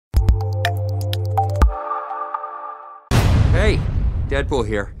Deadpool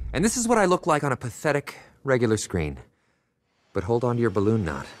here, and this is what I look like on a pathetic, regular screen. But hold on to your balloon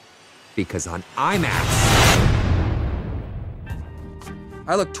knot, because on IMAX,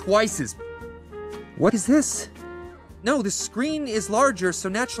 I look twice as... What is this? No, the screen is larger, so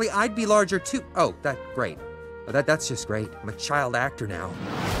naturally I'd be larger too. Oh, great. Oh, that's just great. I'm a child actor now.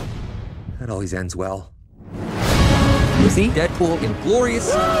 That always ends well. You see, Deadpool in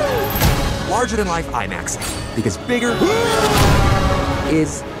glorious, larger-than-life IMAX, because bigger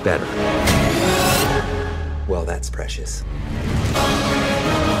is better. Well, that's precious.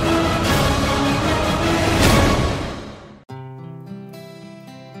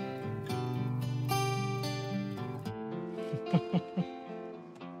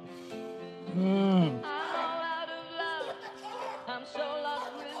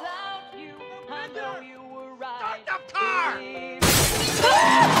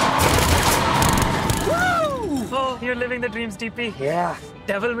 Oh, you're living the dreams, DP. Yeah.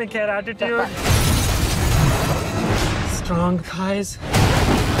 Devil may care attitude. Strong thighs.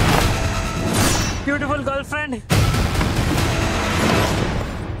 Beautiful girlfriend.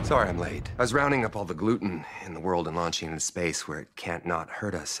 Sorry I'm late. I was rounding up all the gluten in the world and launching into space where it can't not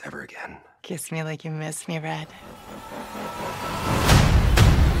hurt us ever again. Kiss me like you miss me, Red.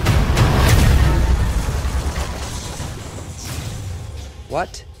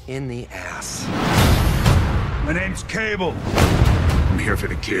 What in the ass? My name's Cable. I'm here for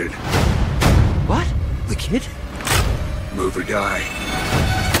the kid. What? The kid? Move or die.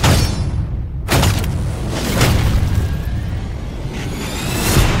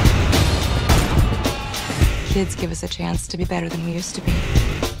 Kids give us a chance to be better than we used to be.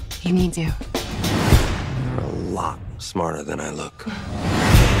 He needs you. You're a lot smarter than I look.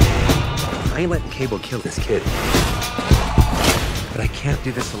 I ain't letting Cable kill this kid. But I can't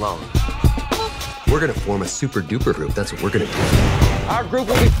do this alone. We're gonna form a super-duper group. That's what we're gonna do. Our group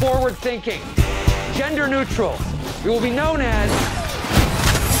will be forward-thinking, gender-neutral. We will be known as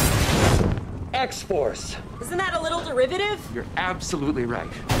X-Force. Isn't that a little derivative? You're absolutely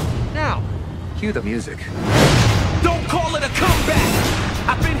right. Now, cue the music. Don't call it a comeback.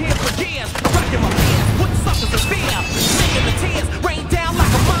 I've been here for years, rocking my pants, putting suckers in fear, making the tears rain down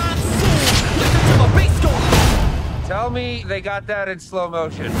like a monsoon. Listen to my bass go. Tell me they got that in slow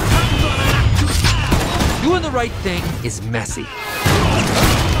motion. Doing the right thing is messy.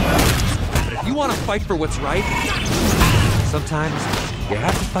 But if you want to fight for what's right, sometimes you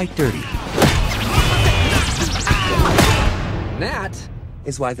have to fight dirty. And that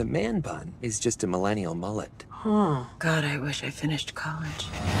is why the man bun is just a millennial mullet. Oh, God, I wish I finished college.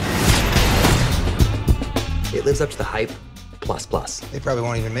 It lives up to the hype, plus. They probably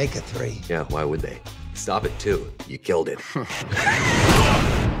won't even make a 3. Yeah, why would they? Stop it, too. You killed it.